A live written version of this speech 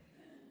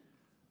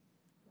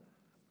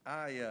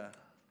I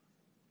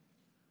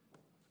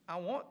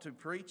want to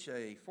preach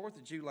a 4th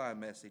of July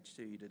message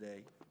to you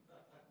today.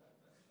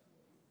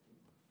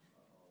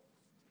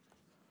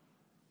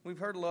 We've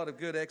heard a lot of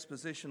good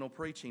expositional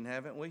preaching,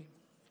 haven't we?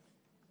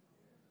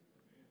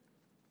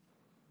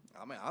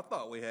 I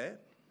thought we had.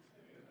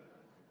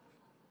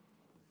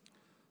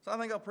 So I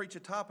think I'll preach a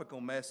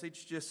topical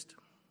message just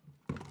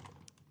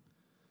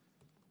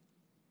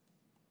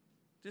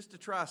to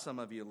try some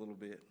of you a little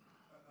bit.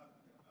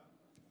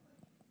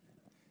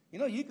 You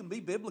know, you can be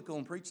biblical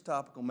and preach a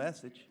topical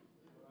message.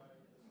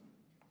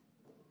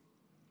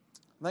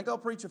 I think I'll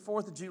preach a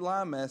 4th of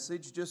July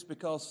message just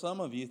because some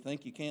of you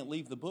think you can't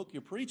leave the book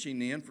you're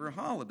preaching in for a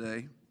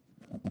holiday.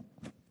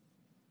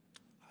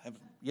 I have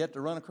yet to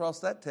run across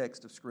that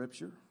text of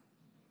Scripture.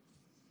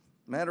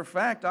 Matter of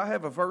fact, I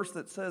have a verse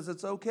that says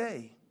it's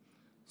okay.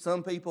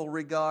 Some people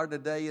regard a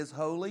day as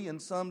holy and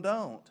some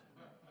don't.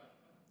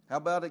 How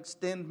about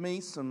extend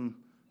me some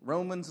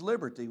Romans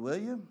liberty, will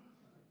you?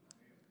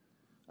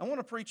 I want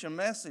to preach a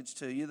message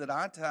to you that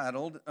I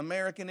titled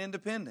American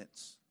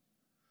Independence,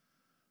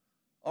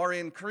 or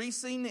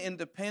Increasing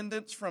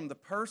Independence from the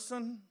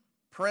Person,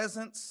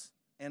 Presence,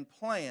 and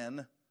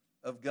Plan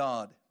of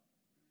God.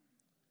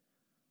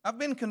 I've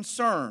been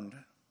concerned.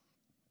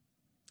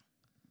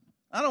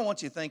 I don't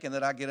want you thinking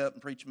that I get up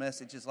and preach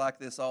messages like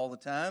this all the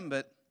time,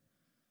 but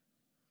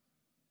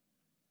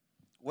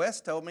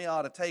Wes told me I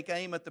ought to take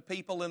aim at the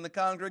people in the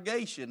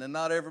congregation and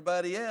not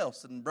everybody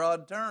else in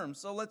broad terms.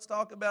 So let's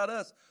talk about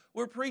us.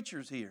 We're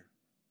preachers here.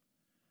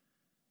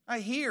 I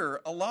hear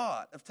a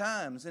lot of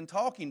times in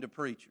talking to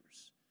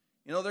preachers,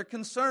 you know, they're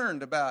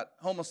concerned about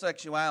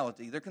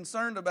homosexuality. They're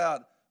concerned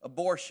about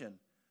abortion.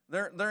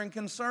 They're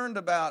concerned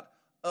about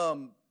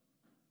the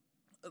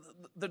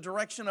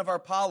direction of our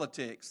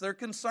politics. They're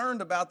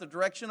concerned about the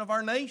direction of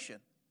our nation.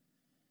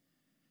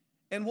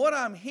 And what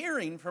I'm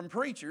hearing from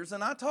preachers,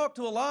 and I talk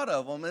to a lot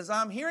of them, is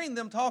I'm hearing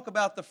them talk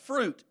about the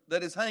fruit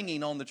that is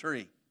hanging on the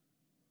tree.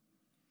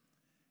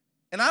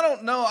 And I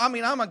don't know,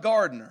 I'm a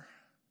gardener.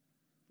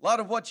 A lot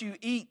of what you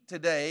eat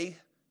today,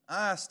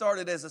 I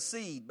started as a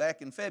seed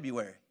back in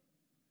February.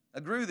 I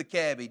grew the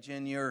cabbage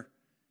in your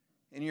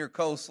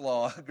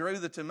coleslaw. I grew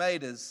the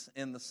tomatoes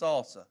in the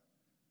salsa.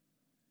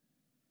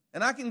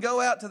 And I can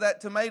go out to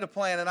that tomato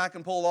plant and I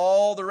can pull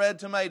all the red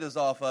tomatoes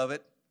off of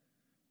it,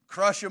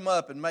 crush them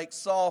up and make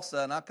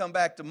salsa, and I'll come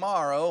back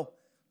tomorrow,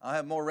 I'll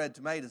have more red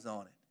tomatoes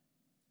on it.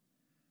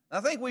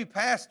 And I think we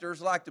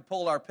pastors like to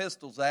pull our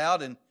pistols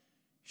out and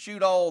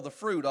shoot all the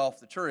fruit off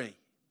the tree.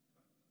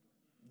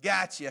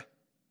 Gotcha.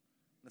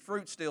 The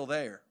fruit's still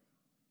there.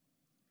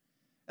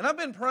 And I've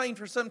been praying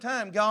for some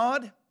time,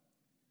 God,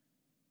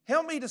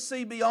 help me to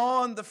see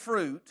beyond the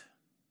fruit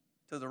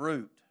to the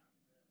root.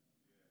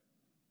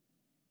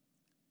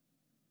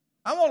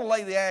 I want to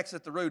lay the axe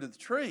at the root of the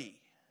tree.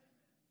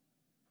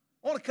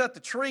 I want to cut the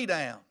tree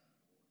down.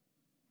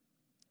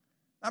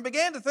 I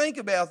began to think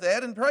about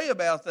that and pray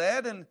about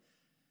that, and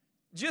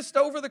just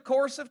over the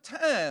course of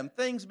time,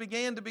 things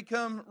began to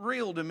become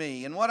real to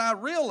me. And what I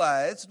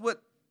realized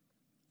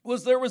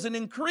was there was an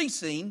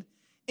increasing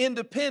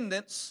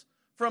independence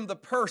from the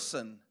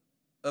person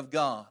of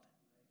God.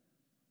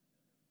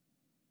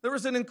 There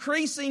was an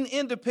increasing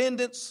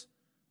independence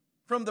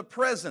from the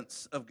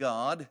presence of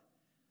God,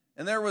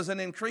 and there was an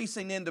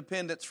increasing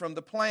independence from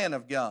the plan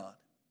of God.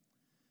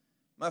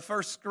 My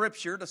first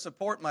scripture to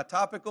support my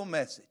topical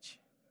message,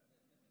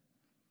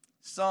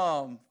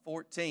 Psalm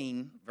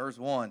 14, verse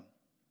 1.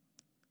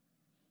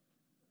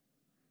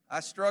 I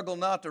struggle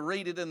not to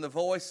read it in the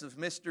voice of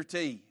Mr.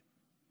 T.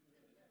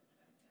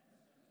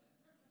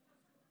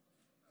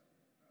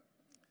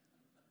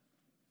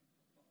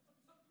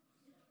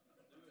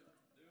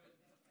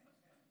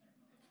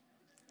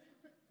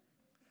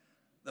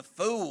 The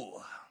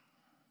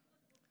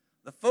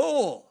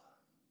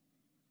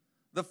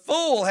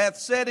fool hath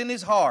said in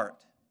his heart,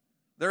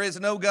 there is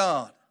no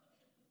God.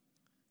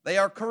 They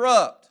are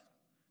corrupt.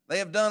 They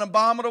have done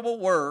abominable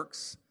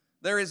works.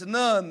 There is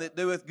none that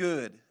doeth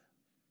good.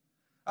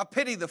 I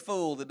pity the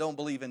fool that don't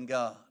believe in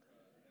God.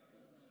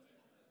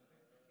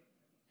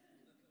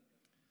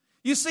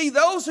 You see,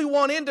 those who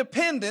want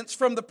independence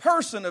from the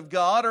person of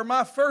God are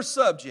my first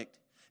subject.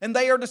 And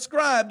they are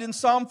described in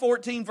Psalm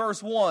 14,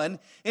 verse 1.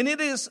 And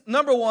it is,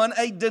 number one,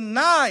 a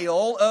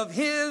denial of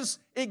His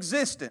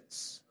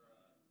existence.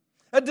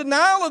 A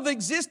denial of the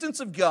existence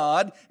of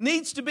God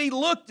needs to be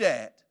looked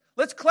at.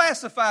 Let's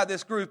classify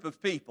this group of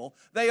people.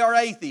 They are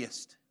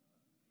atheists.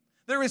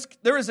 There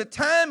is a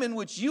time in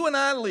which you and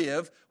I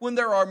live when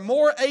there are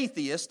more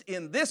atheists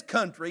in this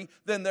country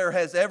than there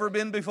has ever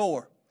been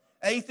before.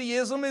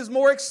 Atheism is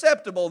more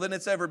acceptable than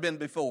it's ever been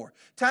before.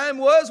 Time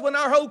was when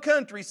our whole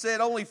country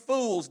said only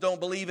fools don't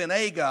believe in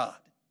a God.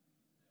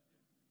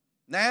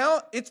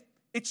 Now it's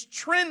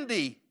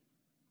trendy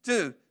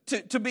to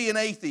be an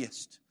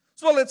atheist.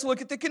 So let's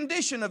look at the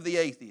condition of the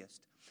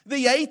atheist.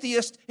 The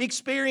atheist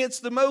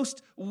experienced the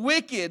most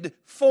wicked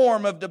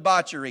form of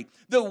debauchery.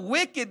 The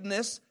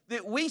wickedness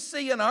that we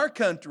see in our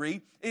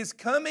country is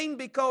coming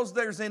because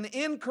there's an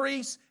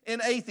increase in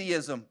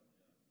atheism.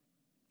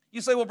 You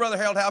say, well, Brother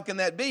Harold, how can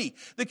that be?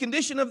 The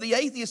condition of the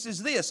atheist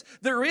is this: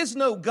 there is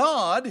no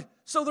God,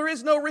 so there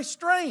is no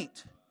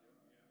restraint.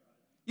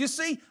 You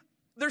see,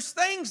 there's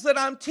things that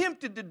I'm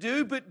tempted to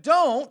do but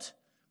don't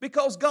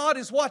because God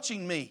is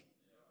watching me.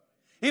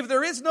 If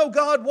there is no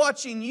God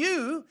watching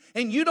you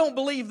and you don't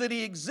believe that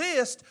He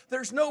exists,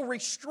 there's no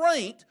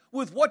restraint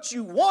with what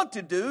you want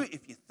to do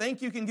if you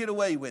think you can get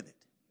away with it.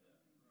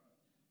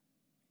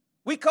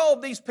 We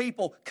called these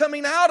people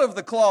coming out of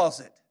the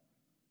closet.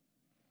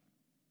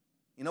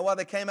 You know why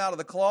they came out of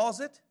the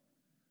closet?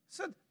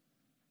 Said,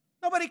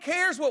 nobody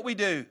cares what we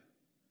do.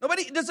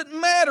 It doesn't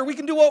matter. We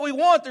can do what we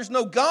want. There's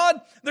no God.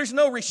 There's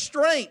no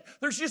restraint.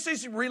 There's just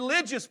these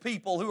religious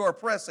people who are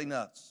oppressing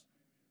us.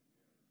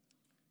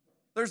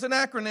 There's an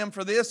acronym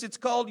for this. It's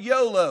called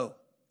YOLO.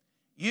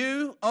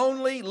 You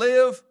only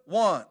live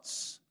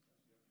once.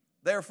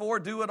 Therefore,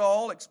 do it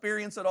all,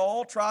 experience it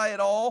all, try it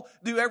all,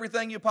 do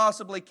everything you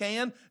possibly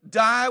can,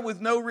 die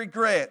with no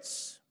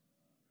regrets.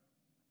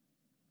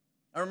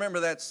 I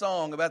remember that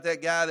song about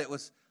that guy that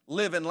was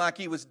living like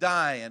he was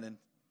dying, and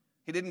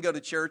he didn't go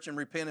to church and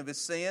repent of his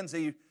sins.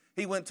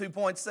 He went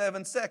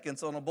 2.7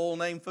 seconds on a bull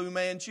named Fu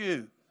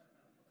Manchu.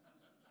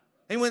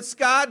 He went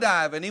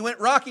skydiving. He went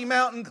Rocky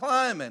Mountain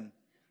climbing.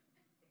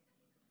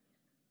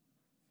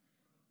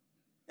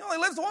 He only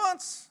lives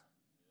once.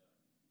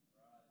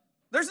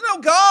 There's no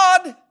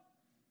God.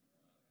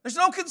 There's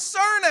no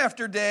concern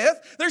after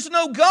death. There's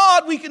no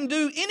God. We can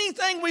do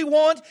anything we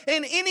want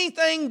and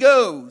anything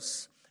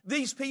goes.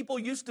 These people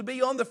used to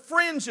be on the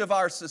fringe of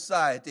our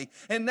society,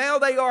 and now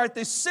they are at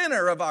the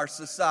center of our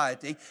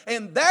society,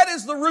 and that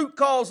is the root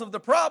cause of the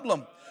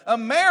problem.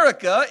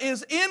 America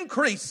is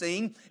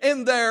increasing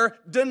in their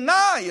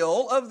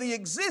denial of the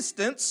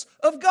existence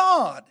of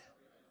God.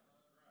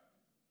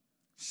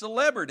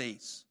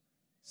 Celebrities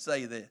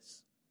say this.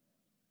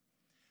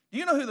 Do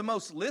you know who the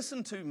most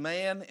listened to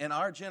man in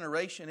our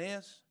generation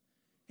is?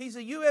 He's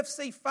a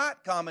UFC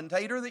fight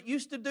commentator that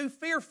used to do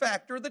Fear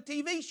Factor, the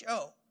TV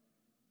show.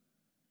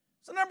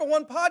 It's the number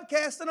one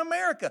podcast in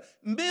America.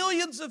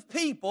 Millions of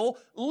people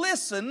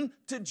listen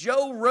to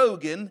Joe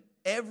Rogan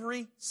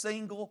every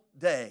single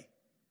day.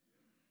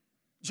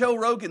 Joe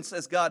Rogan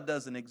says God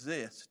doesn't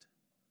exist.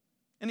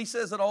 And he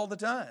says it all the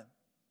time.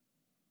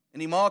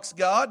 And he mocks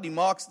God, and he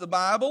mocks the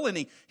Bible,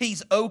 and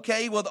he's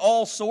okay with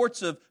all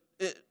sorts of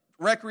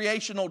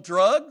recreational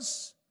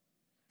drugs.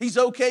 He's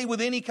okay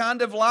with any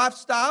kind of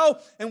lifestyle,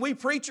 and we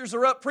preachers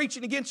are up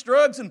preaching against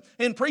drugs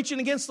and preaching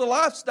against the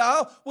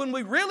lifestyle when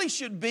we really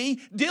should be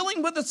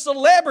dealing with the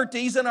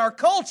celebrities in our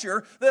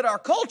culture that our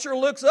culture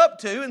looks up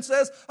to and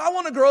says, I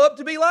want to grow up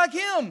to be like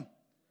him.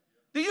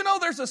 Do you know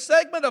there's a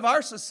segment of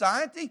our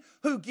society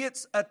who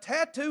gets a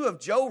tattoo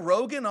of Joe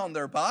Rogan on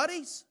their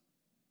bodies?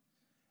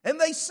 And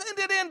they send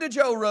it in to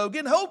Joe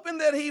Rogan hoping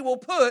that he will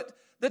put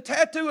the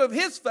tattoo of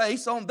his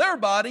face on their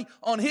body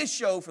on his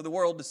show for the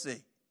world to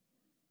see.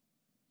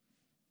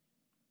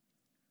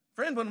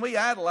 Friend, when we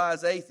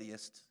idolize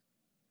atheists,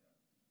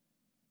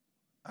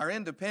 our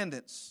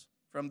independence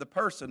from the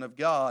person of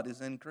God is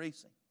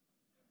increasing.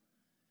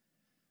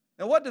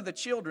 Now, what do the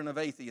children of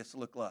atheists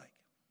look like?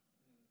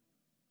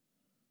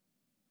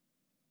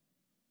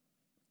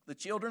 The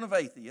children of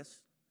atheists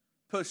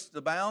push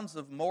the bounds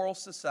of moral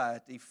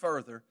society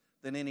further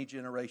than any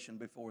generation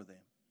before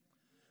them.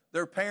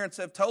 Their parents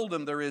have told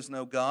them there is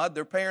no God.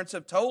 Their parents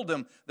have told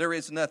them there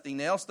is nothing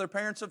else. Their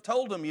parents have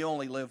told them you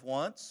only live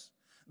once.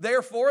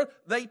 Therefore,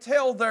 they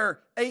tell their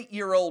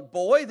 8-year-old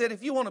boy that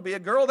if you want to be a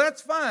girl,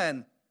 that's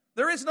fine.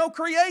 There is no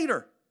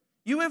creator.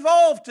 You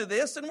evolved to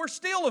this, and we're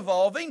still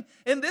evolving,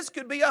 and this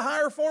could be a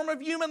higher form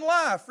of human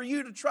life for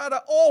you to try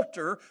to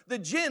alter the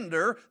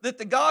gender that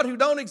the God who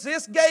don't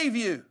exist gave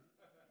you.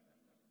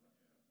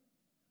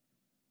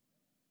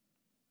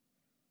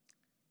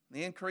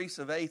 The increase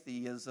of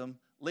atheism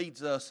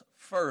leads us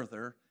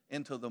further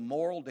into the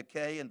moral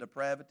decay and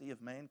depravity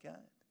of mankind.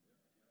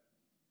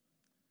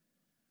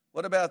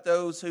 What about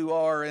those who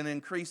are in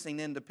increasing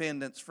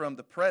independence from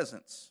the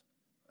presence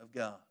of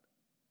God?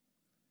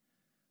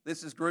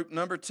 This is group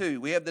number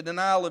 2. We have the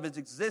denial of His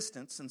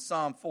existence in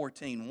Psalm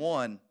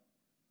 14:1.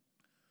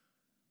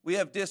 We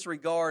have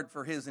disregard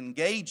for His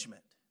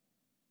engagement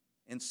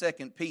in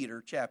 2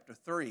 Peter chapter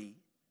 3,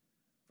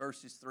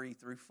 verses 3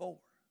 through 4.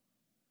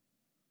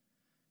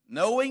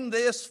 Knowing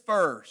this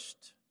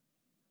first,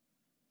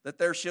 that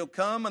there shall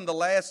come in the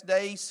last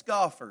days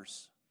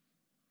scoffers,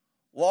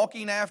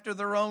 walking after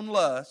their own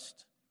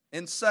lust,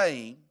 and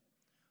saying,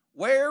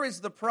 where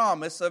is the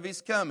promise of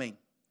His coming?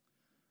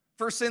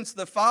 For since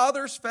the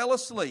fathers fell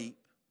asleep,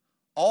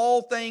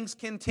 all things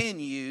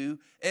continue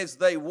as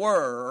they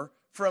were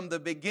from the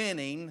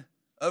beginning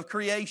of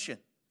creation.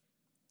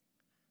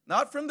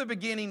 Not from the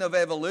beginning of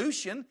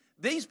evolution.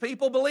 These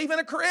people believe in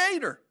a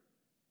creator.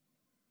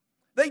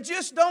 They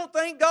just don't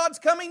think God's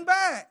coming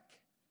back.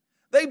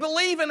 They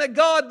believe in a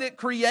God that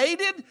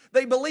created.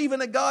 They believe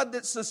in a God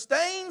that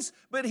sustains.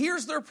 But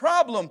here's their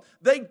problem.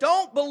 They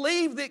don't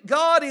believe that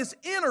God is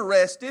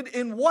interested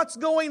in what's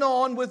going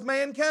on with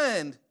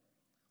mankind.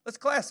 Let's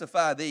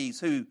classify these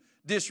who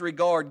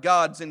disregard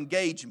God's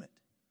engagement.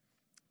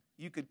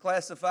 you could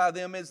classify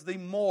them as the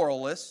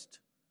moralist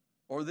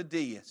or the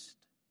deist.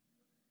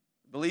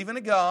 Believe in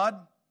a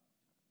God,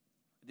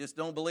 just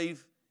don't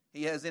believe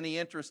He has any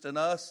interest in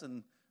us,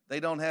 and they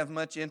don't have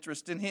much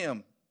interest in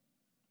Him.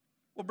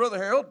 Well, Brother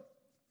Harold,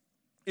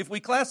 if we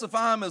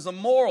classify them as a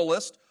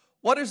moralist,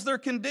 what is their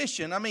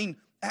condition? I mean,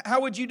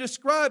 how would you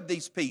describe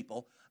these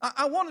people?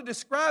 I want to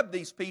describe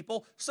these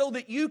people so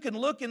that you can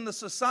look in the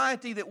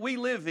society that we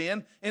live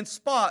in and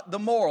spot the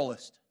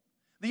moralist.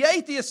 The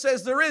atheist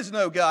says there is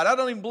no God. I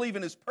don't even believe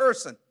in His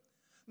person.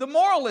 The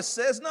moralist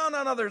says,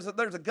 no,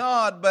 there's a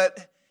God,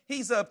 but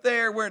He's up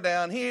there, we're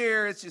down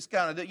here. It's just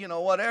kind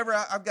of, whatever.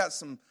 I've got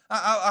some,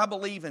 I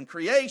believe in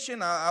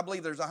creation. I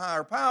believe there's a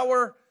higher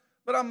power,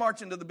 but I'm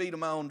marching to the beat of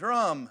my own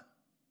drum.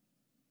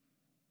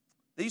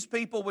 These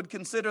people would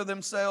consider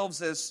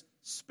themselves as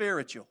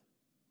spiritual.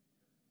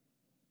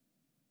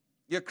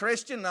 You're a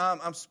Christian? No,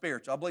 I'm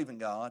spiritual. I believe in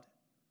God.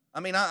 I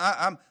mean,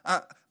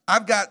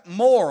 I've got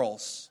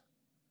morals.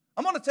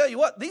 I'm going to tell you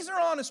what, these are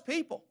honest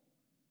people.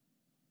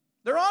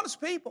 They're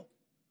honest people.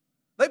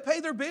 They pay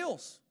their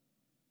bills.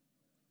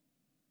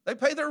 They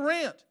pay their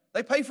rent.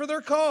 They pay for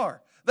their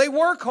car. They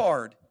work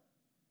hard.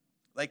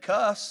 They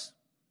cuss,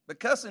 but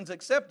cussing's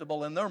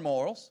acceptable in their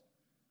morals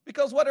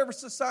because whatever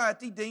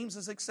society deems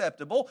as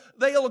acceptable,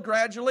 they'll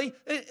gradually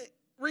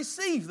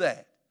receive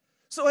that.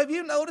 So have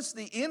you noticed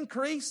the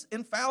increase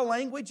in foul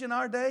language in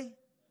our day?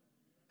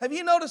 Have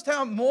you noticed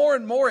how more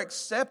and more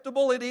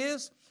acceptable it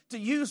is to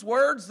use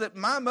words that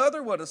my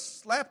mother would have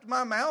slapped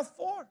my mouth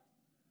for?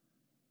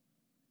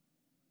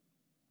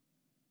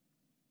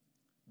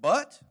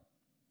 But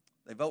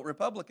they vote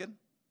Republican.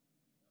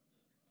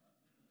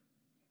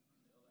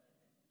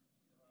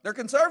 They're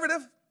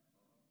conservative.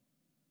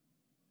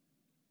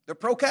 They're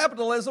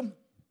pro-capitalism.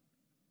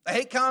 They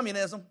hate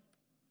communism.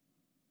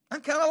 I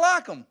kind of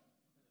like them.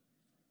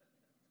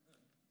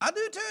 I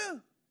do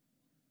too.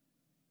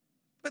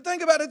 But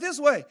think about it this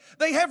way.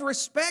 They have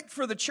respect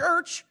for the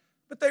church,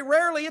 but they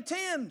rarely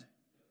attend.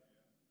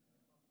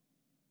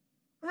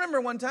 I remember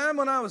one time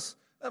when I was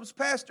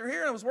pastor here,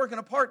 and I was working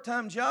a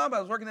part-time job. I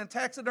was working in a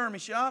taxidermy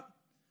shop.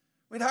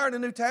 We'd hired a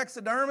new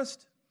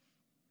taxidermist.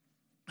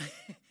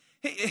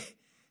 He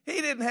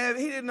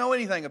didn't know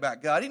anything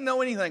about God. He didn't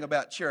know anything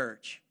about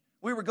church.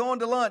 We were going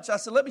to lunch. I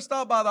said, let me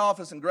stop by the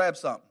office and grab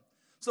something.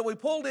 So we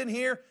pulled in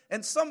here,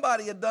 and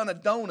somebody had done a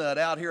donut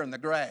out here in the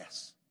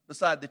grass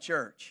beside the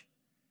church.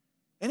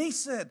 And he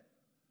said,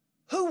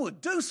 who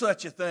would do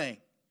such a thing?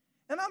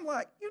 And I'm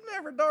like, you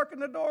never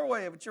darkened the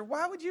doorway of a church.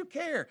 Why would you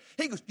care?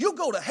 He goes, you'll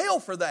go to hell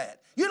for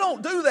that. You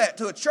don't do that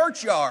to a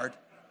churchyard.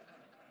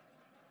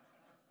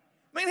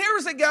 I mean, here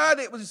was a guy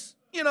that was,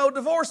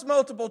 divorced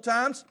multiple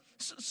times,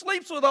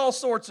 sleeps with all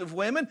sorts of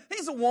women.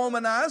 He's a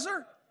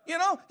womanizer.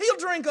 He'll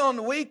drink on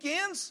the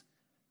weekends.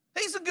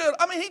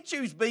 He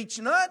chews beech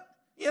nut.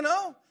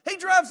 He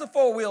drives a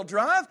four-wheel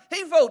drive.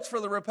 He votes for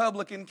the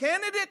Republican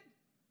candidate.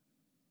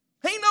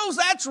 He knows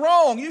that's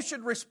wrong. You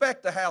should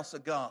respect the house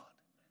of God.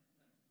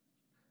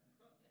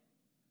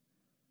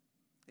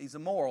 He's a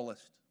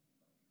moralist.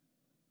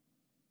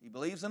 He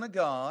believes in a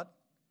God.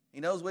 He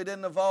knows we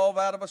didn't evolve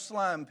out of a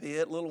slime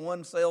pit, little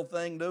one-cell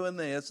thing doing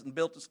this, and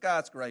built a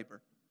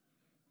skyscraper.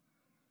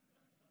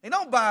 He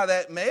don't buy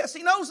that mess.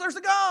 He knows there's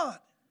a God.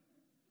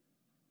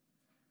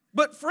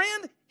 But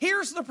friend,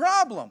 here's the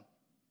problem.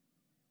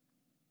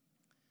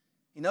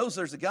 He knows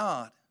there's a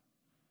God,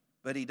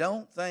 but he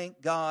don't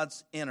think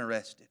God's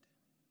interested.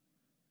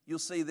 You'll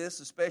see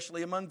this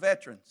especially among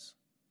veterans,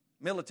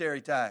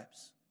 military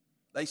types.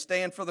 They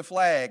stand for the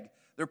flag.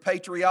 They're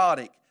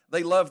patriotic.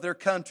 They love their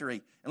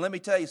country. And let me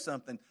tell you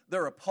something,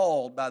 they're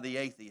appalled by the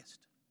atheist.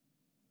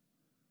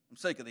 I'm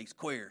sick of these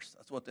queers.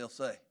 That's what they'll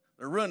say.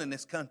 They're running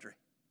this country.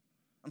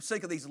 I'm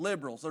sick of these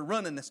liberals. They're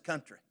running this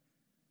country.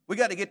 We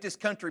got to get this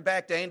country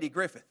back to Andy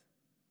Griffith.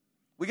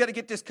 We got to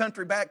get this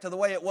country back to the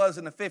way it was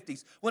in the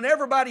 50s when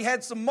everybody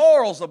had some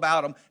morals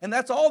about them, and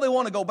that's all they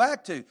want to go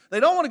back to.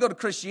 They don't want to go to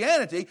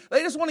Christianity.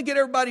 They just want to get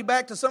everybody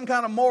back to some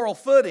kind of moral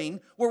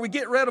footing where we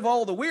get rid of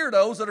all the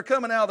weirdos that are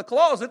coming out of the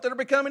closet that are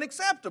becoming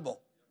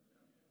acceptable.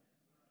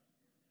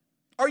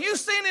 Are you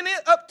seeing an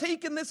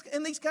uptick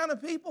in these kind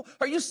of people?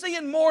 Are you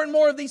seeing more and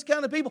more of these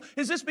kind of people?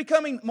 Is this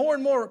becoming more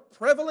and more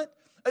prevalent?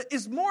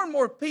 Is more and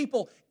more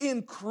people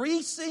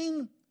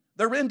increasing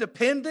their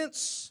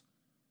independence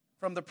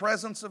from the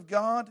presence of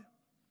God?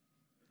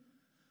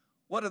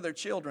 What do their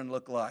children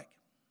look like?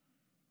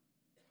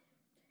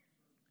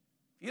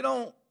 If you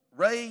don't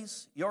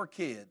raise your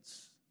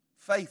kids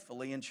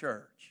faithfully in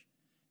church,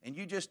 and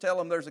you just tell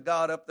them there's a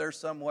God up there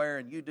somewhere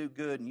and you do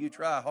good and you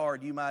try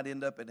hard, you might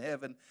end up in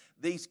heaven,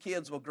 these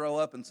kids will grow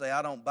up and say,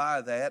 I don't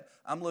buy that.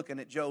 I'm looking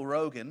at Joe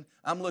Rogan.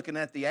 I'm looking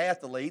at the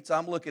athletes.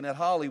 I'm looking at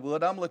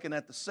Hollywood. I'm looking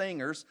at the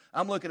singers.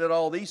 I'm looking at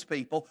all these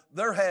people.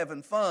 They're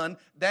having fun.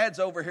 Dad's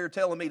over here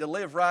telling me to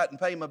live right and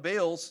pay my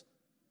bills.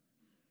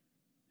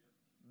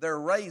 They're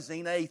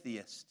raising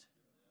atheists.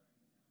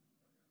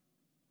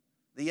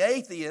 The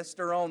atheists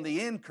are on the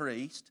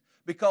increase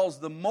because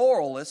the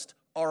moralists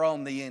are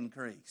on the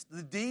increase.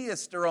 The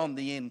deists are on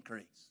the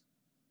increase.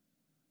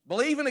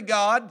 Believe in a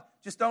God,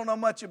 just don't know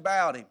much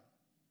about Him.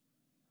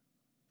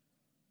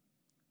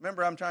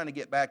 Remember, I'm trying to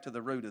get back to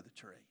the root of the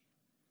tree.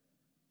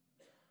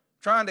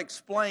 Trying to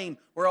explain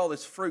where all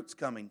this fruit's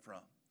coming from.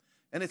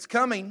 And it's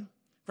coming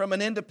from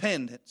an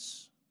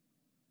independence.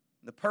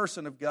 The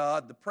person of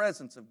God, the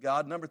presence of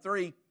God. Number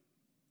 3,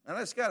 and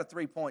it's got a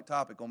 3-point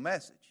topical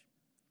message.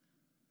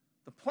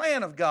 The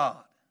plan of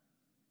God.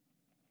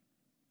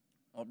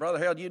 Well, Brother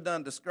Harold, you've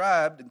done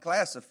described and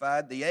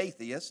classified the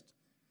atheist.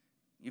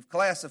 You've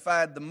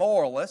classified the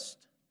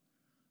moralist.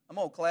 I'm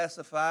going to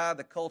classify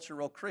the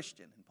cultural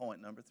Christian in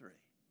point number 3.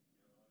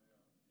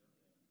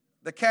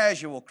 The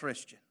casual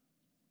Christian.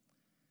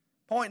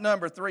 Point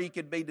number 3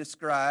 could be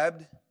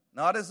described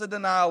not as a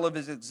denial of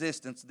his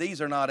existence.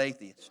 These are not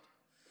atheists.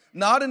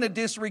 Not in a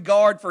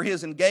disregard for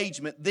his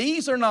engagement.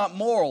 These are not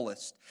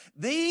moralists.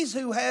 These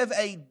who have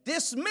a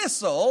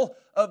dismissal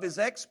of his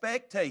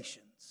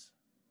expectations.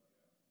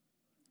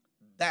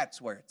 That's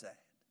where it's at.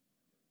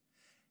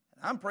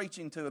 I'm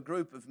preaching to a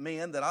group of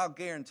men that I'll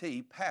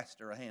guarantee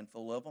pastor a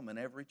handful of them in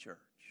every church.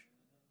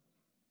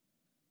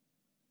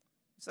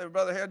 You say,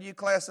 Brother Harold, do you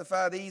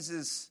classify these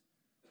as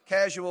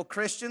casual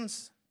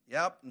Christians?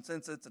 Yep, and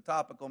since it's a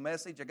topical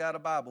message, I got a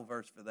Bible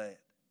verse for that.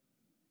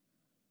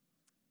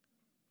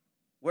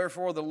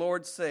 Wherefore the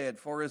Lord said,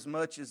 for as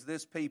much as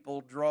this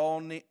people draw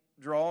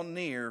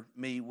near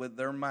me with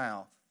their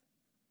mouth,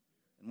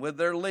 and with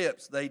their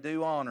lips they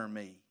do honor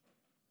me,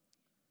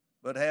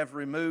 but have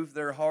removed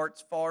their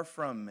hearts far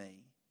from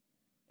me,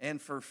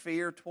 and for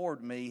fear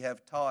toward me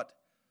have taught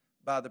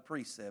by the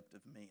precept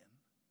of men.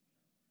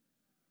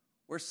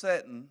 We're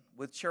sitting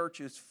with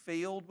churches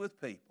filled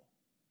with people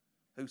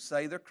who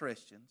say they're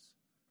Christians,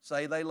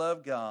 say they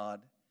love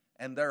God,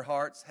 and their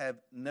hearts have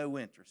no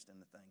interest in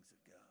the things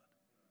of God.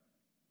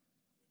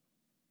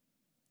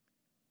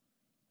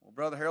 Well,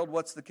 Brother Harold,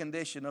 what's the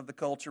condition of the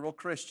cultural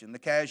Christian, the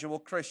casual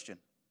Christian,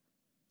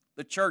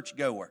 the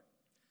churchgoer?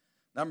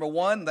 Number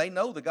 1, they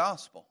know the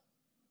gospel.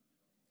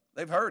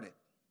 They've heard it.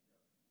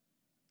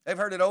 They've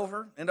heard it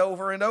over and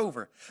over and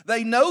over.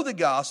 They know the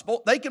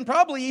gospel. They can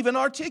probably even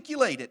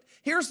articulate it.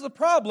 Here's the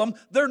problem.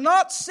 They're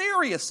not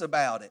serious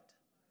about it.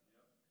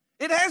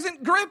 It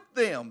hasn't gripped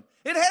them.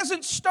 It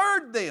hasn't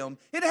stirred them.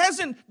 It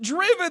hasn't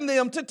driven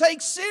them to take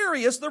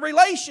serious the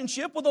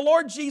relationship with the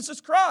Lord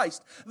Jesus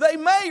Christ. They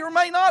may or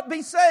may not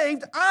be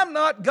saved. I'm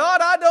not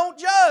God. I don't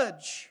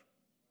judge.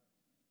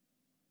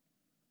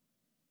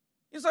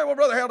 You say, well,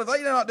 Brother Harold, if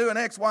they're not doing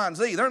X, Y, and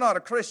Z, they're not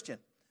a Christian.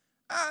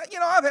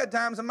 I've had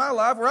times in my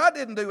life where I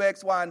didn't do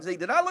X, Y, and Z.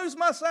 Did I lose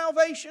my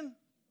salvation?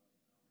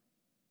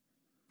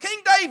 King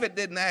David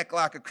didn't act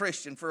like a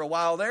Christian for a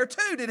while there,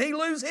 too. Did he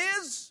lose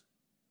his?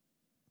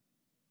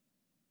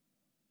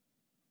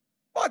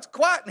 Well, it's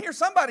quiet in here.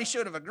 Somebody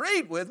should have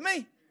agreed with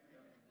me.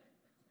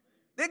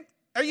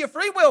 Are you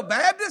Free Will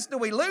Baptist? Do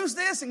we lose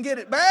this and get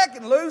it back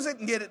and lose it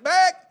and get it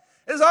back?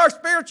 Does our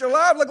spiritual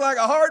life look like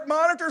a heart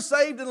monitor?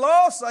 Saved and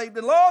lost, saved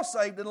and lost,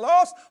 saved and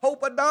lost.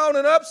 Hope a down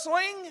and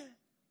upswing.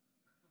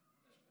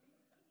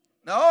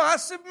 No, I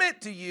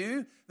submit to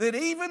you that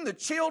even the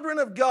children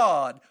of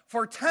God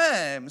for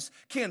times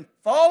can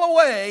fall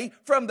away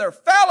from their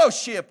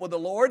fellowship with the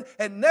Lord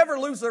and never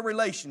lose their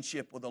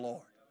relationship with the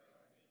Lord.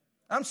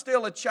 I'm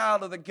still a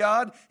child of the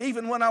God,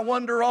 even when I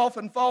wander off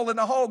and fall in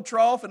a hog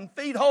trough and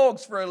feed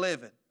hogs for a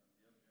living.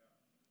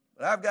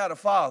 But I've got a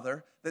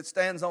Father that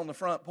stands on the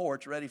front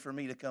porch ready for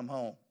me to come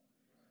home.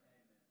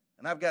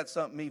 And I've got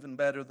something even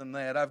better than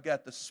that. I've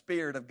got the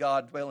Spirit of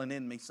God dwelling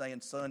in me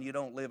saying, son, you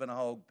don't live in a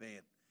hog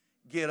pen.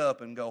 Get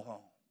up and go home.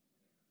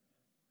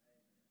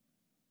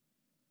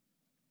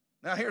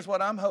 Now here's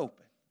what I'm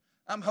hoping.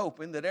 I'm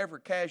hoping that every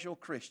casual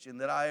Christian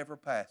that I ever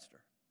pastor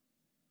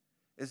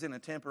is in a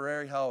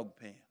temporary hog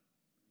pen.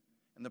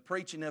 And the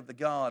preaching of the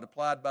God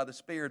applied by the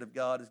Spirit of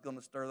God is going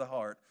to stir the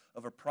heart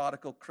of a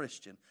prodigal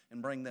Christian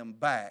and bring them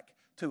back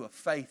to a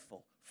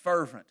faithful,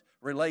 fervent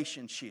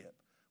relationship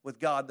with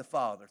God the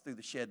Father through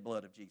the shed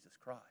blood of Jesus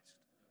Christ.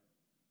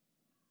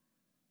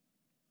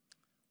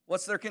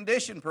 What's their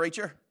condition,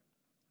 preacher?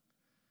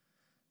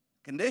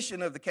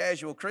 Condition of the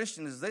casual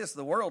Christian is this: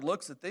 the world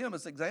looks at them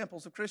as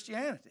examples of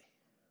Christianity.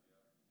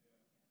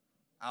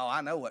 Oh, I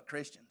know what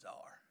Christians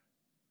are.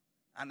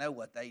 I know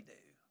what they do.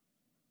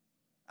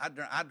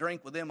 I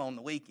drink with them on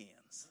the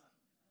weekends.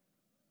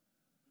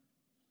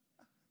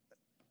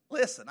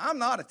 Listen, I'm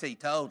not a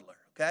teetotaler,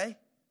 okay?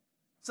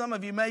 Some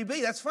of you may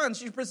be. That's fine.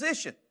 It's your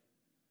position.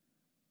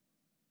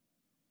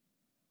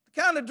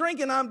 The kind of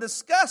drinking I'm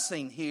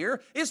discussing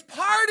here is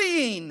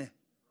partying.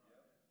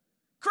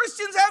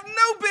 Christians have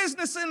no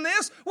business in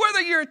this,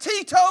 whether you're a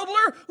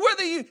teetotaler,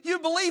 whether you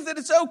believe that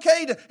it's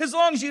okay to, as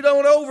long as you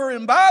don't over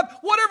imbibe,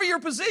 whatever your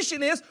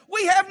position is,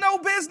 we have no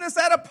business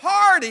at a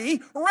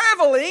party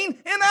reveling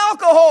in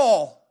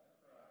alcohol.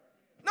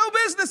 No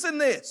business in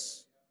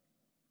this.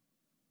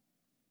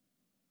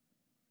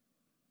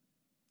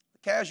 The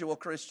casual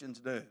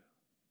Christians do.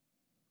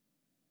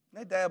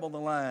 They dabble the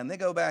line. They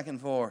go back and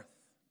forth.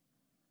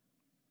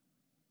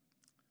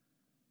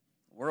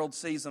 The world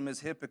sees them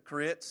as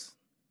hypocrites.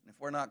 If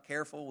we're not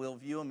careful, we'll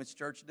view them as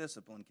church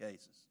discipline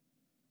cases.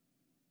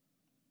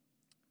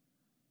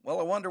 Well,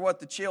 I wonder what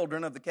the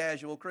children of the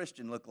casual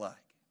Christian look like.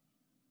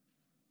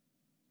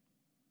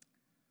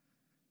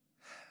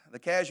 the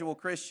casual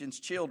Christian's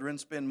children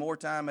spend more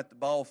time at the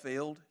ball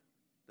field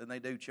than they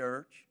do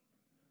church,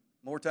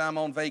 more time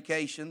on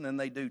vacation than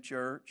they do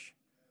church,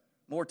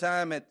 more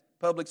time at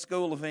public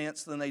school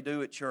events than they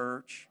do at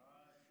church.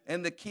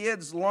 And the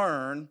kids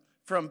learn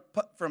from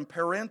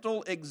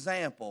parental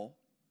example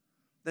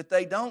that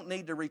they don't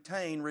need to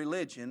retain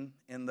religion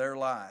in their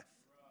life.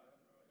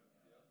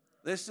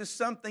 This is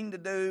something to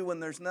do when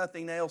there's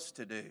nothing else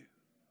to do.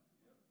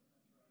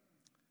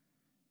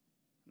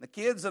 The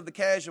kids of the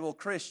casual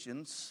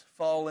Christians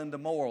fall into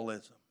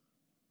moralism.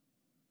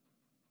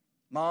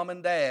 Mom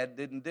and dad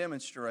didn't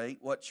demonstrate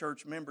what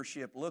church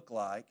membership looked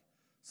like,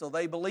 so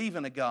they believe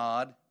in a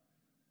God,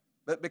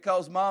 but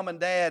because mom and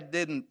dad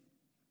didn't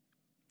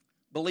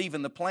believe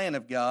in the plan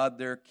of God,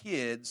 their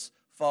kids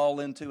fall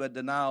into a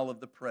denial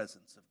of the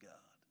presence of God.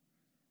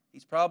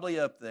 He's probably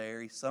up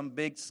there. He's some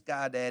big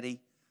sky daddy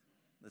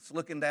that's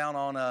looking down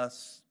on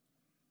us.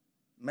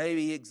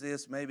 Maybe he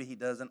exists, maybe he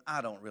doesn't.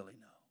 I don't really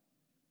know.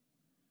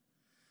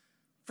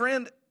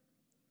 Friend,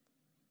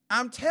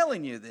 I'm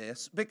telling you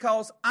this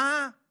because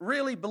I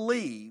really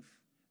believe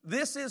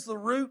this is the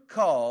root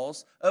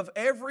cause of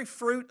every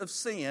fruit of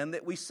sin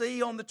that we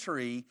see on the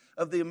tree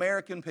of the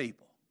American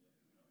people.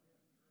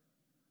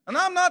 And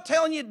I'm not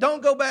telling you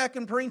don't go back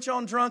and preach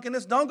on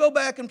drunkenness, don't go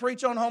back and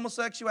preach on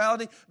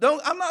homosexuality.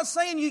 I'm not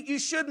saying you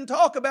shouldn't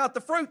talk about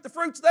the fruit. The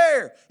fruit's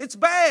there. It's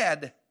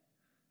bad.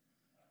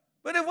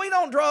 But if we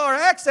don't draw our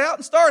axe out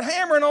and start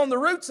hammering on the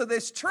roots of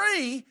this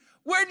tree,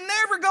 we're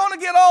never going to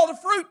get all the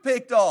fruit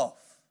picked off.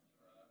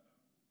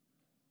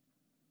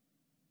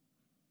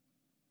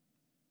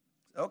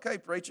 Okay,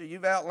 preacher,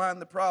 you've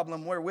outlined the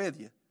problem. We're with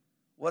you.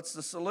 What's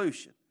the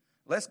solution?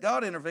 Unless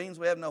God intervenes,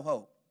 we have no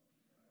hope.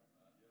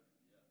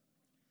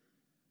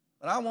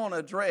 But I want to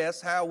address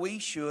how we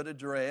should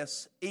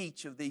address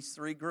each of these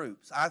three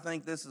groups. I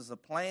think this is a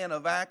plan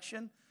of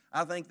action.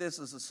 I think this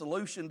is a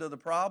solution to the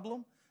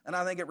problem. And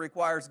I think it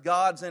requires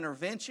God's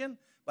intervention.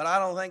 But I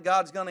don't think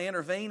God's going to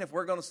intervene if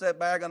we're going to sit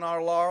back on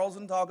our laurels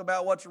and talk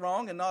about what's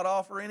wrong and not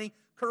offer any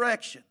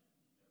correction.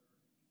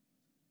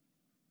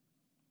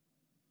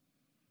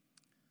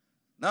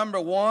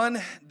 Number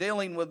one,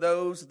 dealing with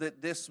those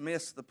that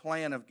dismiss the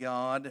plan of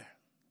God,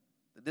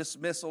 the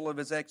dismissal of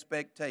His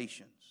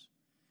expectations.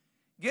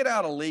 Get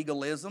out of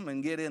legalism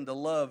and get into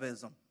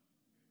loveism.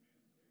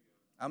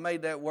 I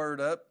made that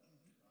word up,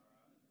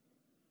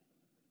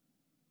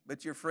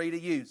 but you're free to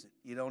use it.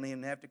 You don't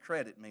even have to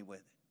credit me with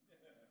it.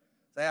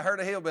 Say, I heard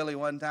a hillbilly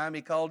one time,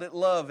 he called it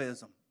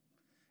loveism.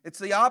 It's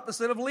the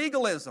opposite of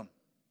legalism.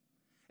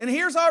 And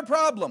here's our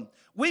problem.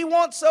 We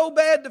want so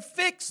bad to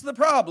fix the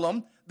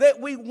problem that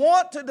we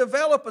want to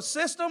develop a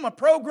system, a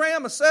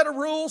program, a set of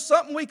rules,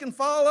 something we can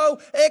follow.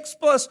 X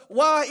plus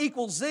Y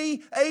equals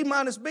Z, A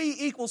minus B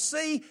equals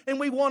C. And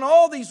we want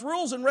all these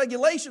rules and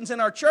regulations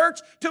in our church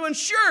to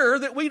ensure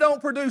that we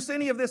don't produce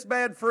any of this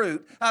bad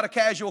fruit out of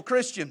casual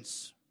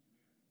Christians.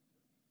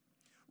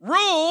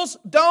 Rules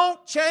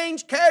don't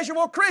change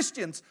casual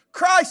Christians.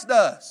 Christ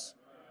does.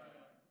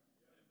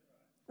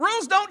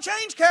 Rules don't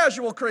change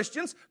casual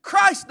Christians.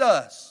 Christ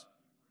does.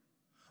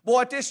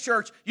 Boy, at this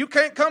church, you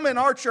can't come in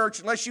our church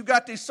unless you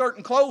got these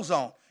certain clothes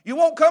on. You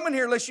won't come in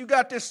here unless you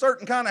got this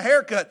certain kind of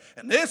haircut.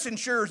 And this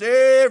ensures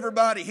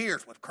everybody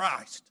here's with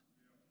Christ.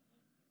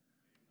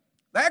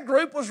 That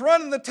group was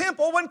running the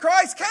temple when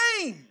Christ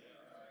came.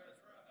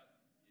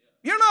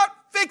 You're not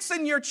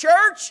fixing your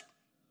church.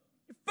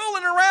 You're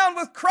fooling around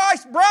with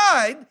Christ's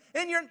bride,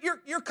 and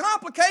you're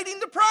complicating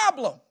the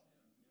problem.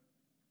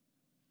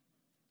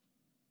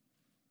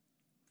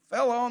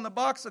 Fellow on the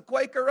box of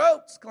Quaker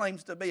Oats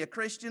claims to be a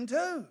Christian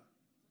too.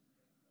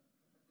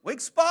 We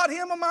can spot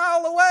him a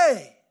mile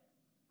away.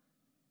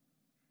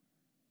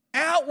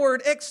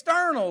 Outward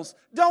externals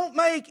don't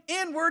make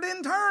inward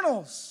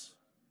internals.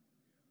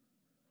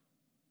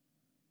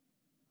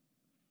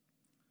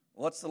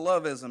 What's the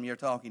loveism you're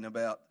talking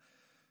about?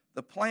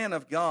 The plan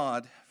of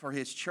God for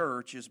His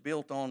church is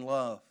built on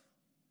love.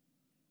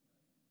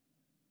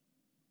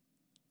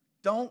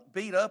 Don't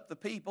beat up the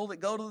people that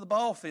go to the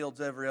ball fields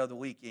every other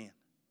weekend.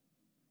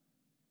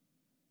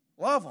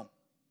 Love them.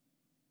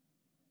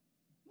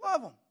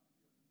 Love them.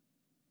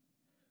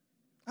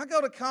 I go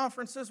to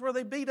conferences where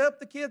they beat up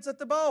the kids at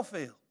the ball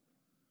field.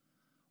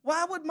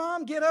 Why would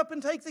mom get up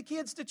and take the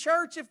kids to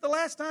church if the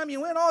last time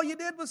you went all you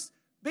did was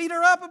beat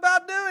her up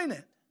about doing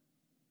it?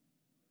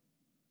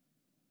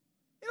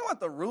 You know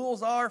what the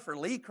rules are for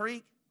Lee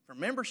Creek, for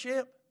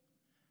membership?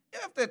 You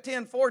have to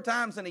attend 4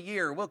 times in a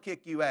year or we'll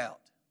kick you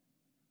out.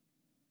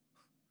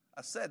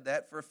 I said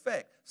that for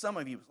effect. Some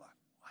of you was like,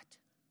 what?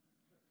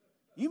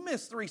 You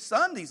missed 3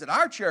 Sundays at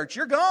our church,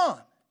 you're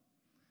gone.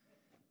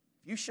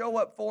 If you show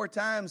up 4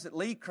 times at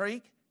Lee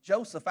Creek,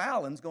 Joseph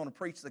Allen's going to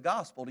preach the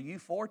gospel to you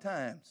 4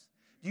 times.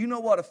 Do you know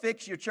what will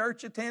fix your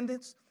church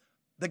attendance?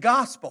 The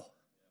gospel.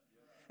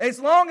 As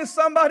long as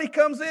somebody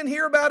comes in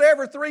here about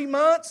every 3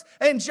 months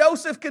and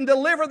Joseph can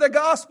deliver the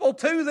gospel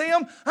to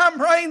them, I'm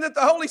praying that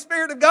the Holy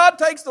Spirit of God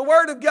takes the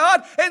Word of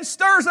God and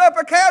stirs up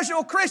a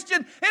casual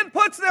Christian and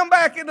puts them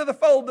back into the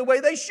fold the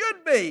way they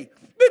should be.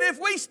 But if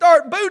we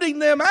start booting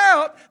them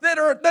out that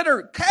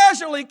are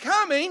casually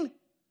coming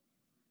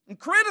and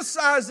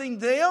criticizing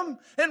them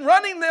and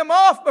running them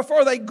off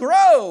before they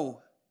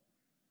grow,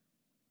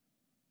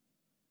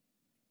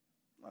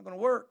 it's not going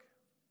to work.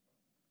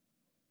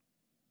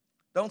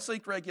 Don't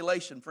seek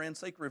regulation, friends.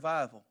 Seek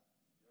revival.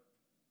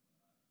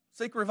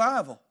 Seek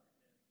revival.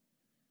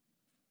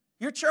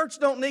 Your church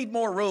don't need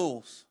more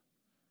rules.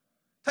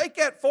 Take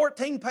that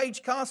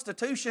 14-page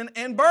Constitution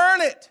and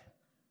burn it.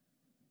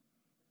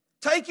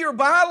 Take your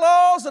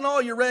bylaws and all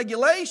your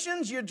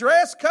regulations, your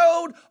dress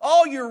code,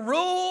 all your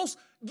rules.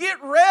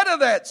 Get rid of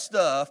that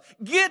stuff.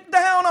 Get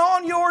down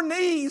on your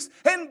knees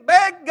and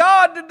beg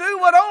God to do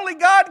what only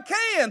God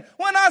can.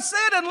 When I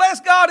said,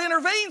 unless God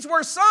intervenes,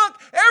 we're sunk,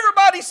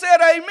 everybody said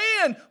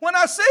amen. When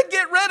I said,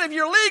 get rid of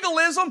your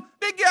legalism,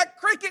 it got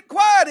cricket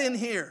quiet in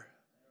here.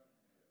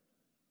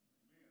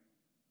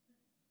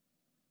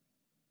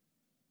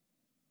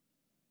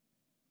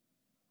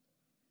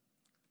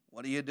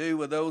 What do you do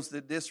with those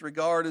that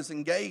disregard His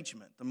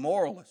engagement? The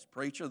moralist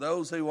preacher,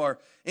 those who are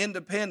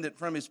independent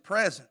from His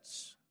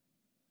presence.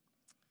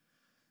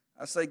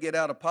 I say get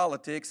out of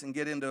politics and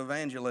get into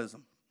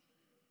evangelism.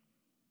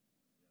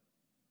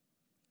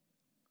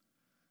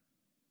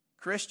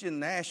 Christian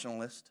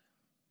nationalists,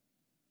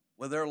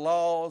 with their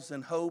laws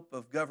and hope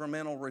of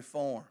governmental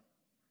reform,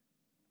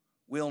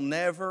 will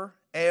never,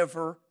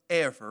 ever,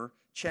 ever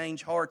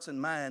change hearts and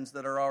minds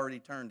that are already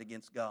turned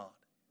against God.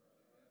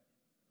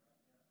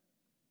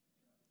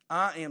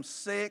 I am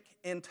sick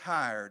and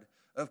tired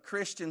of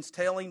Christians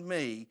telling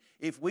me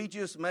if we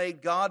just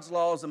made God's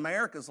laws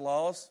America's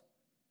laws,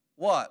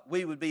 what?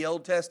 We would be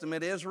Old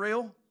Testament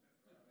Israel?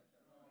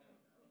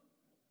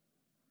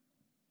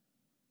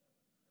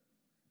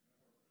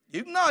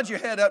 You can nod your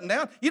head up and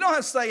down. You don't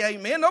have to say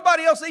amen.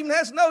 Nobody else even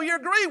has to know you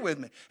agree with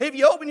me. If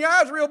you open your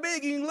eyes real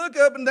big, you can look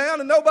up and down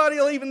and nobody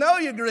will even know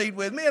you agreed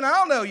with me, and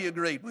I'll know you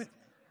agreed with me.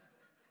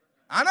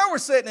 I know we're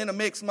sitting in a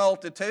mixed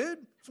multitude.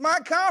 It's my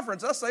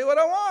conference. I say what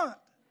I want.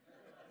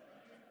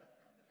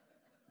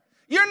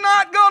 You're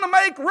not going to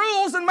make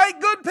rules and make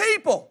good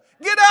people.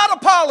 Get out of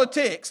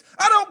politics.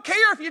 I don't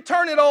care if you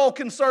turn it all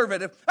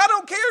conservative. I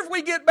don't care if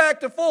we get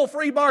back to full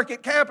free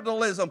market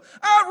capitalism.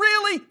 I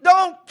really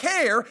don't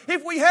care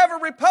if we have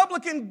a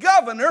Republican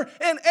governor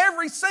in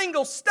every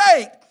single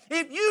state.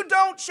 If you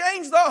don't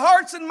change the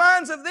hearts and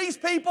minds of these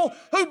people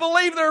who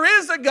believe there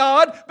is a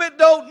God but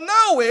don't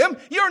know Him,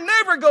 you're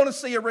never going to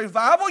see a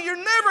revival. You're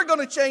never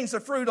going to change the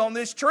fruit on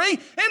this tree,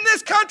 and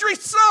this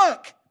country's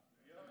sunk.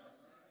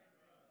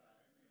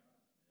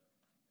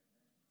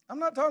 I'm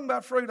not talking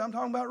about fruit, I'm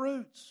talking about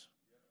roots.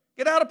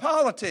 Get out of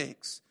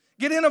politics.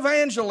 Get in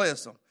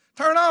evangelism.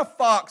 Turn off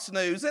Fox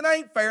News. It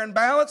ain't fair and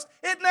balanced.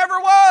 It never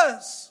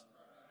was.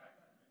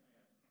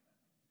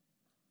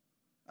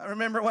 I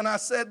remember when I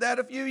said that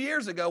a few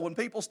years ago when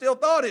people still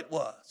thought it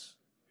was.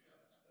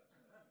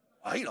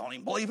 Well, he don't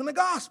even believe in the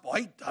gospel.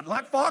 He doesn't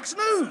like Fox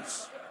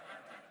News.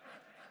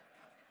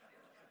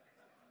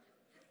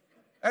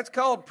 That's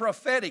called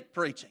prophetic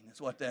preaching, is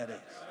what that is.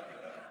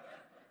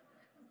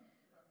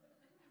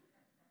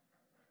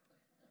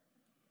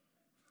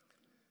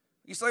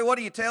 You say, what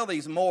do you tell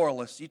these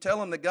moralists? You tell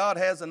them that God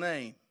has a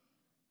name,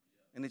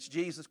 and it's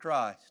Jesus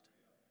Christ.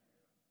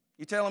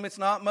 You tell them it's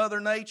not Mother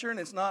Nature and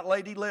it's not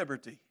Lady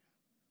Liberty.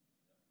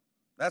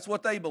 That's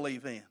what they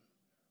believe in.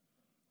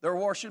 They're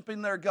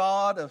worshiping their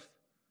God of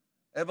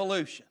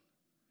evolution.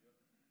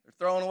 They're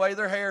throwing away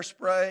their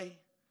hairspray.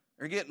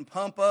 They're getting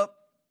pump up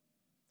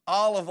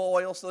olive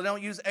oil so they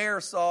don't use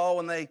aerosol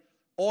when they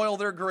oil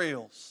their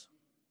grills.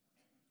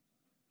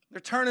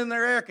 They're turning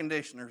their air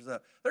conditioners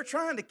up. They're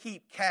trying to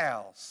keep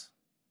cows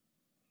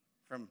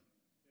from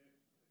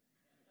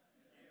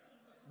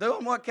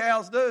doing what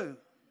cows do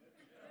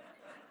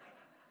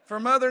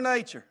for Mother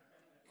Nature.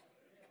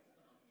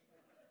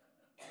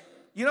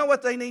 You know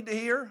what they need to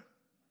hear?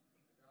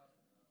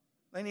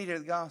 They need to hear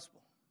the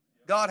gospel.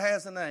 God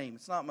has a name.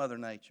 It's not Mother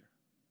Nature.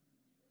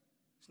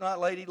 It's not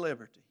Lady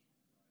Liberty.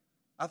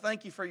 I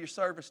thank you for your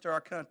service to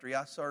our country.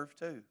 I serve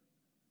too.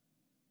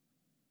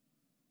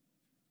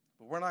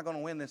 But we're not going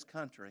to win this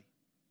country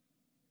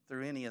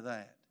through any of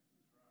that.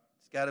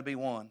 It's got to be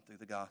won through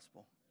the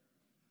gospel.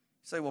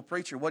 You say, well,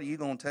 preacher, what are you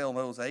going to tell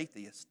those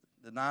atheists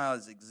that deny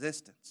His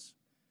existence?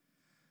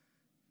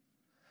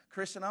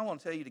 Christian, I want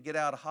to tell you to get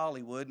out of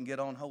Hollywood and get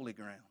on holy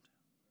ground.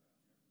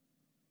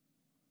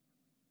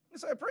 You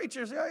say,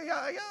 preachers,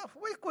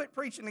 we quit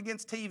preaching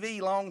against TV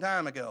a long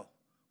time ago.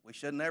 We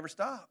should have never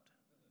stopped.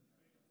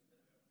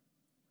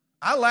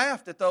 I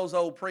laughed at those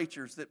old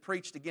preachers that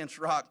preached against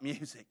rock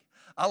music.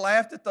 I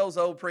laughed at those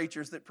old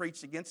preachers that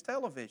preached against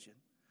television.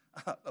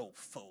 Oh,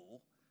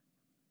 fool.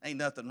 Ain't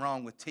nothing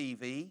wrong with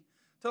TV.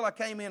 Till I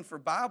came in for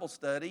Bible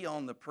study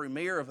on the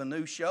premiere of a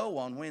new show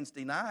on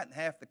Wednesday night and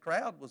half the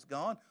crowd was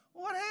gone.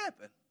 What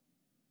happened?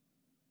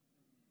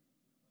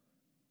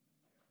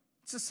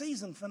 It's the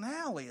season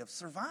finale of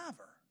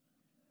Survivor.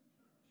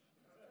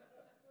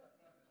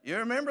 You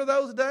remember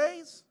those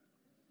days?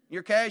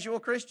 Your casual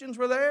Christians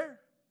were there?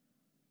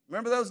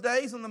 Remember those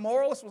days when the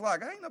moralist was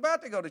like, I ain't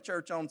about to go to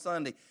church on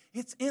Sunday.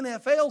 It's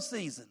NFL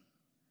season.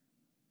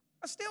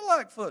 I still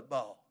like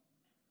football,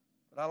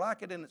 but I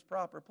like it in its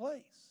proper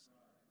place.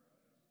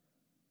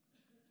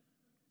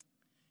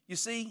 You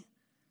see,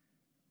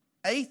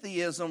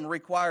 atheism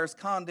requires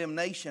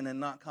condemnation and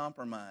not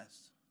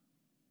compromise.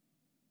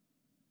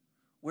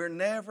 We're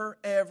never,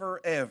 ever,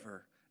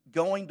 ever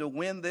going to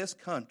win this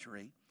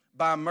country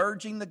by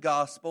merging the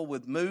gospel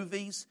with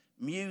movies,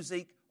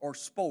 music, or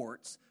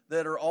sports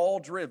that are all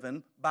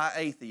driven by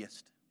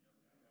atheists.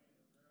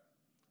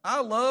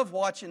 I love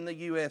watching the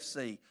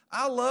UFC.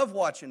 I love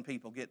watching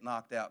people get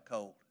knocked out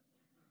cold.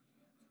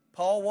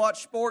 Paul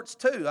watched sports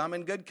too. I'm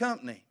in good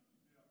company.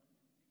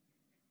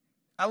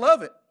 I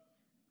love it.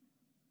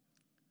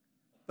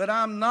 But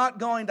I'm not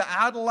going to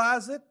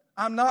idolize it.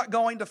 I'm not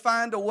going to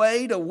find a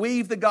way to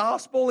weave the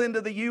gospel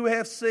into the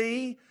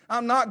UFC.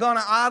 I'm not going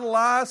to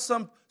idolize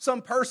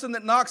some person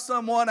that knocks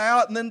someone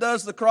out and then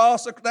does the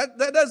cross.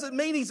 That doesn't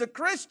mean he's a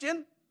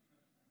Christian.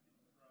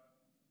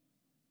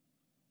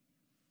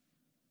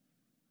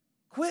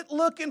 Quit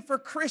looking for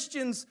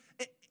Christians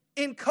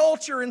in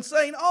culture and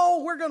saying,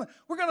 oh, we're going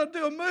to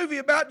do a movie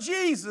about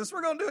Jesus.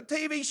 We're going to do a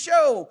TV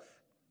show.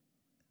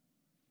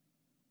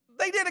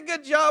 They did a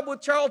good job with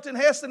Charlton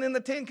Heston in the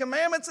Ten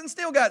Commandments and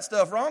still got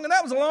stuff wrong, and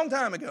that was a long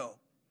time ago.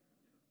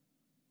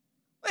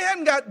 They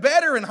hadn't got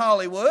better in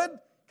Hollywood.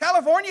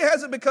 California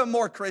hasn't become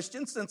more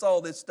Christian since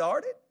all this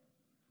started.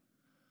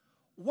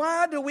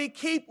 Why do we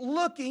keep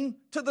looking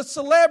to the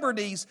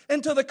celebrities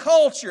and to the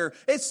culture?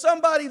 As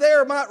somebody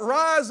there might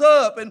rise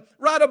up and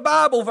write a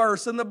Bible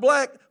verse in the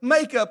black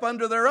makeup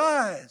under their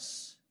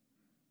eyes.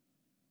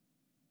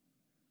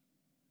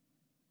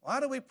 Why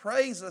do we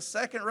praise a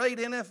second-rate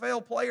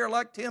NFL player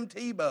like Tim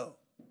Tebow?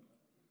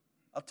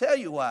 I'll tell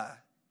you why.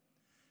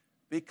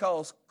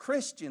 Because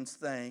Christians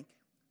think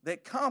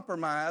that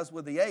compromise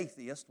with the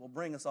atheist will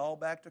bring us all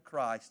back to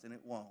Christ, and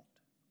it won't.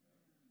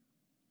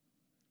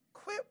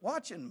 Quit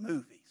watching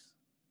movies.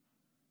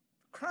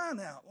 Crying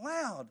out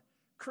loud.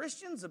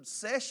 Christians'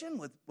 obsession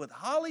with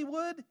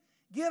Hollywood,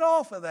 get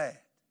off of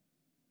that.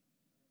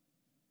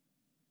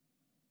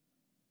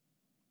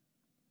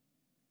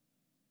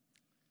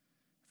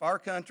 If our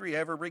country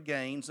ever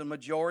regains a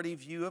majority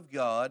view of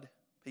God,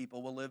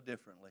 people will live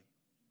differently.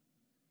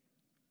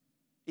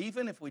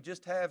 Even if we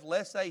just have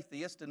less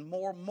atheists and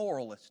more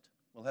moralists,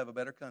 we'll have a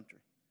better country.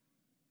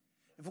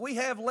 If we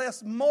have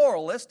less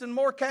moralists and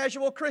more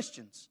casual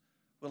Christians,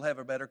 we'll have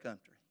a better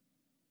country.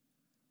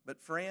 But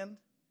friend,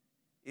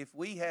 if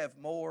we have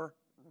more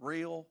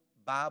real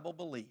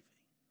Bible-believing,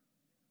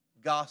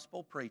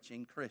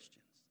 gospel-preaching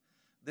Christians,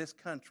 this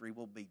country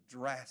will be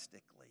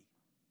drastically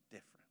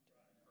different.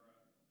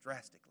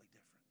 Drastically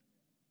different.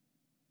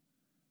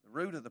 The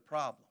root of the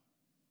problem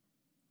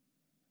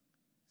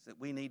is that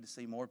we need to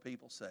see more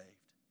people saved.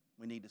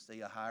 We need to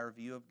see a higher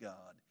view of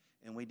God,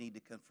 and we need to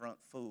confront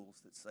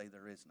fools that say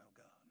there is no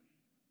God.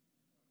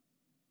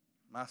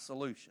 My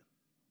solution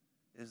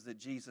is that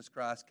Jesus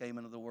Christ came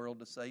into the world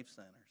to save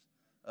sinners,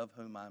 of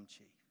whom I'm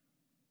chief.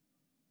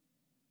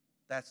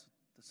 That's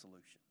the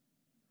solution.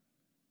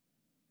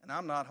 And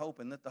I'm not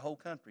hoping that the whole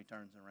country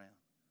turns around.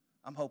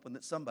 I'm hoping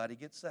that somebody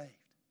gets saved.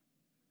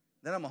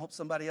 Then I'm going to hope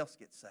somebody else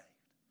gets saved.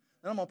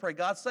 Then I'm going to pray,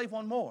 God, save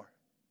one more.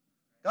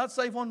 God,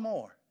 save one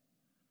more.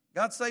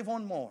 God, save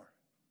one more.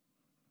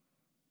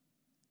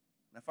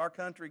 And if our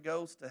country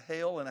goes to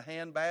hell in a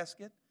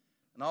handbasket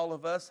and all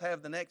of us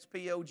have the next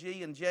POG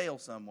in jail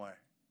somewhere,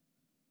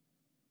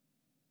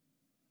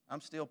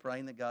 I'm still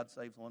praying that God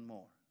saves one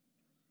more.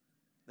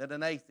 That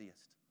an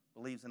atheist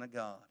believes in a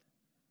God.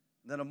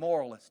 That a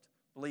moralist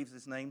believes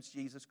his name's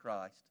Jesus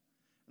Christ.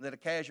 And that a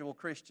casual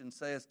Christian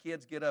says,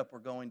 kids, get up, we're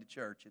going to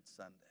church, it's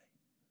Sunday.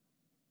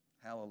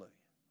 Hallelujah.